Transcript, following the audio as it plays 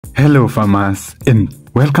Hello farmers and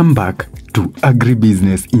welcome back to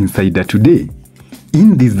Agribusiness Insider today.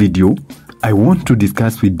 In this video, I want to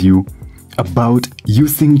discuss with you about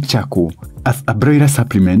using charcoal as a broiler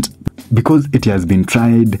supplement because it has been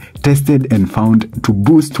tried, tested and found to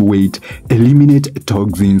boost weight, eliminate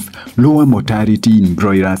toxins, lower mortality in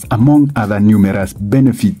broilers, among other numerous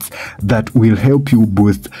benefits that will help you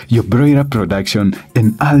boost your broiler production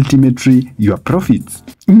and ultimately your profits.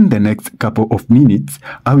 In the next couple of minutes,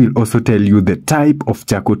 I will also tell you the type of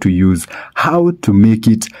charcoal to use, how to make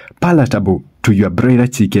it palatable to your broiler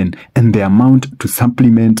chicken, and the amount to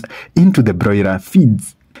supplement into the broiler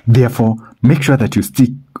feeds. Therefore, make sure that you stick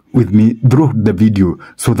with me through the video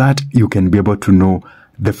so that you can be able to know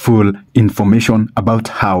the full information about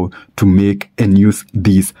how to make and use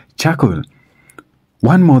this charcoal.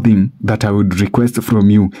 One more thing that I would request from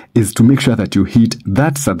you is to make sure that you hit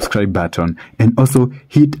that subscribe button and also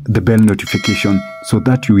hit the bell notification so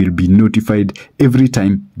that you will be notified every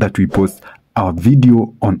time that we post our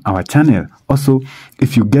video on our channel. Also,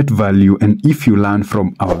 if you get value and if you learn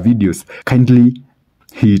from our videos, kindly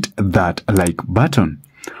hit that like button.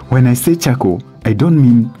 When I say charcoal, I don't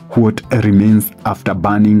mean what remains after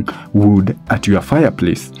burning wood at your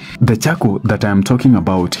fireplace. The charcoal that I am talking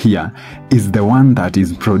about here is the one that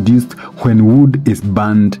is produced when wood is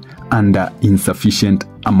burned under insufficient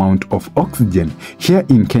amount of oxygen. Here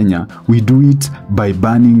in Kenya, we do it by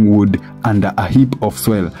burning wood under a heap of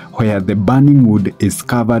soil, where the burning wood is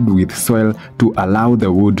covered with soil to allow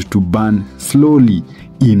the wood to burn slowly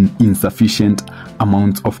in insufficient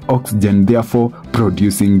amounts of oxygen, therefore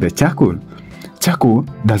producing the charcoal. Charcoal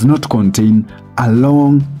does not contain a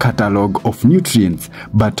long catalog of nutrients,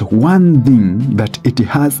 but one thing that it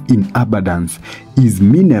has in abundance is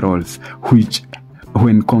minerals, which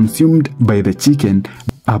when consumed by the chicken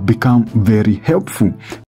have become very helpful.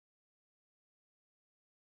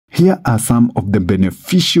 Here are some of the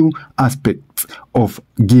beneficial aspects of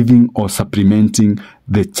giving or supplementing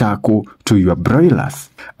the charcoal to your broilers.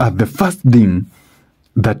 The first thing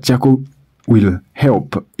that charcoal will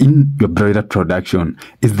help in your broiler production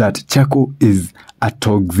is that charcoal is a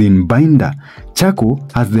toxin binder. Charcoal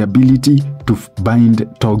has the ability to bind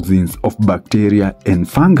toxins of bacteria and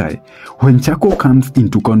fungi. When charcoal comes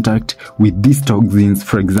into contact with these toxins,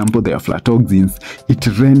 for example the aflatoxins, it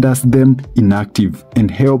renders them inactive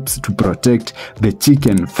and helps to protect the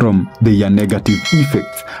chicken from their negative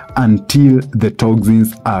effects until the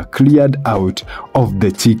toxins are cleared out of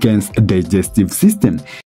the chicken's digestive system.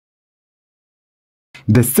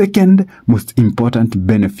 The second most important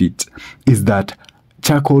benefit is that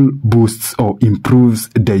charcoal boosts or improves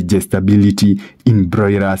digestibility in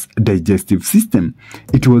broilers' digestive system.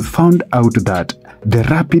 It was found out that the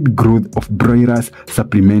rapid growth of broilers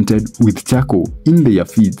supplemented with charcoal in their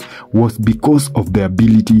feeds was because of the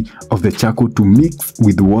ability of the charcoal to mix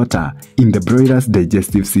with water in the broilers'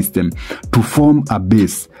 digestive system to form a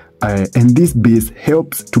base. And this base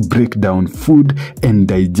helps to break down food and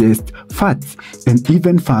digest fats. And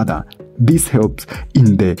even further, this helps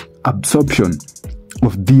in the absorption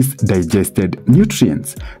of these digested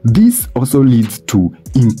nutrients. This also leads to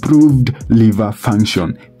improved liver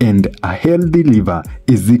function, and a healthy liver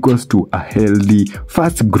is equals to a healthy,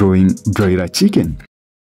 fast-growing broiler chicken.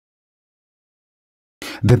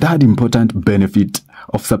 The third important benefit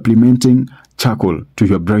of supplementing charcoal to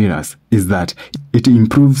your broilers is that it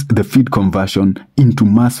improves the feed conversion into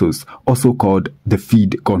muscles, also called the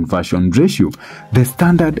feed conversion ratio. The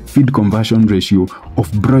standard feed conversion ratio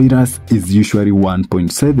of broilers is usually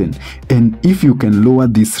 1.7, and if you can lower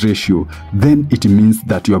this ratio, then it means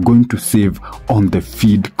that you are going to save on the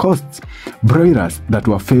feed costs. Broilers that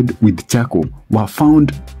were fed with charcoal were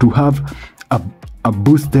found to have a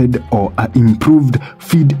boosted or a improved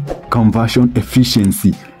feed conversion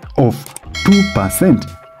efficiency of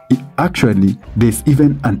 2%. Actually, there's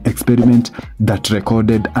even an experiment that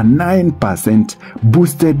recorded a 9%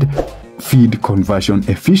 boosted feed conversion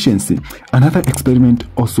efficiency. Another experiment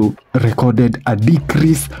also recorded a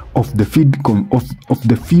decrease of the feed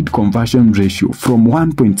conversion ratio from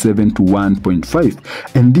 1.7 to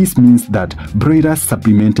 1.5, and this means that broilers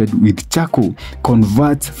supplemented with charcoal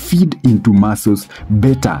converts feed into muscles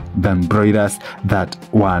better than broilers that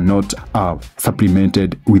were not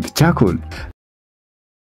supplemented with charcoal.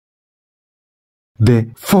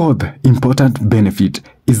 The fourth important benefit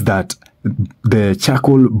is that the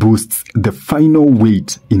charcoal boosts the final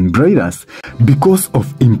weight in broilers. Because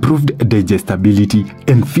of improved digestibility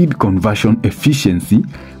and feed conversion efficiency,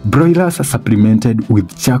 broilers supplemented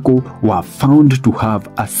with charcoal were found to have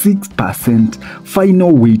a 6%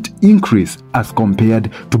 final weight increase as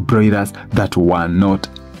compared to broilers that were not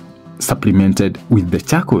supplemented with the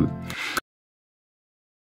charcoal.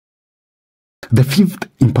 The fifth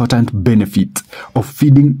important benefit of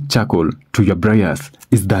feeding charcoal to your broilers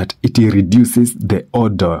is that it reduces the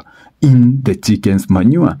odor in the chicken's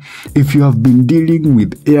manure. If you have been dealing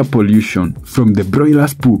with air pollution from the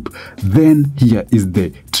broiler's poop, then here is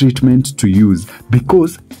the treatment to use,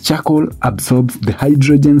 because charcoal absorbs the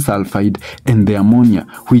hydrogen sulfide and the ammonia,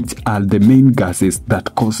 which are the main gases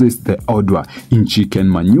that causes the odor in chicken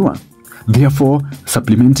manure. Therefore,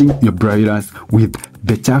 supplementing your broilers with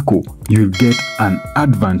the charcoal, you'll get an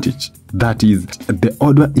advantage. That is, the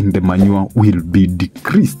odor in the manure will be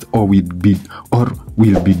decreased or will be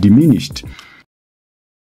diminished.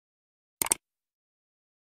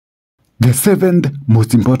 The seventh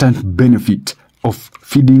most important benefit of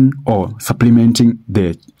feeding or supplementing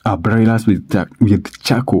the broilers with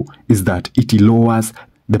charcoal is that it lowers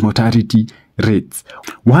the mortality rates.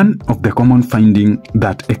 One of the common findings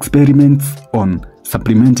that experiments on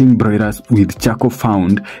supplementing broilers with charcoal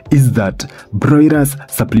found is that broilers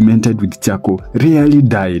supplemented with charcoal rarely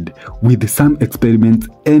died, with some experiments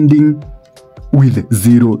ending with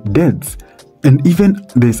 0 deaths. And even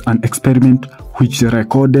there's an experiment which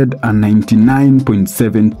recorded a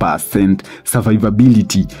 99.7%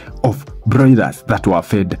 survivability of broilers that were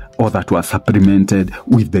fed or that were supplemented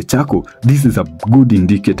with the charcoal. This is a good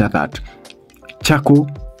indicator that charcoal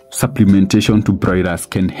supplementation to broilers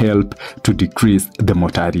can help to decrease the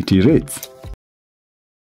mortality rates.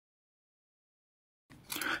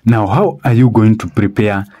 Now, how are you going to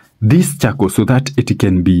prepare this charcoal so that it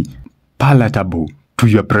can be palatable to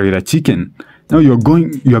your broiler chicken? Now you're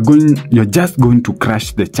just going to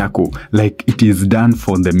crush the charcoal like it is done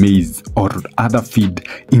for the maize or other feed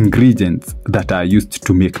ingredients that are used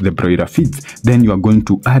to make the broiler feeds. Then you are going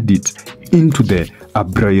to add it into the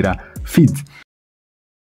broiler feeds.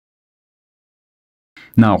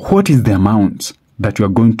 Now, what is the amount that you are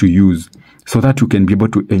going to use so that you can be able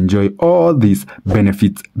to enjoy all these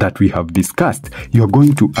benefits that we have discussed? You are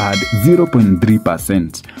going to add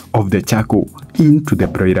 0.3% of the charcoal into the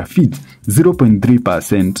broiler feed.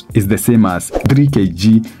 0.3% is the same as 3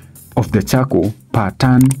 kg of the charcoal per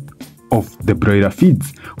ton of the broiler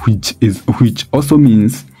feeds, which also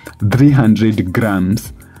means 300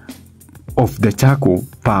 grams of the charcoal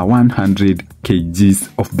per 100 kgs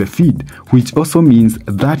of the feed, which also means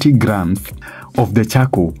 30 grams of the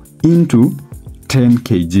charcoal into 10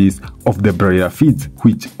 kgs of the broiler feeds,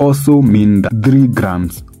 which also means 3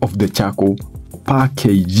 grams of the charcoal per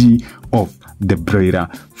kg of the broiler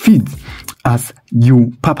feeds. As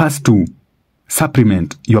you purpose to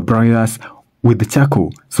supplement your broilers with the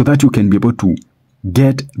charcoal so that you can be able to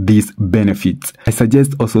get these benefits, I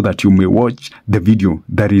suggest also that you may watch the video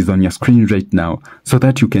that is on your screen right now so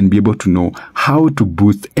that you can be able to know how to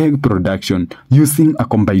boost egg production using a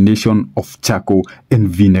combination of charcoal and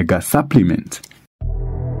vinegar supplement.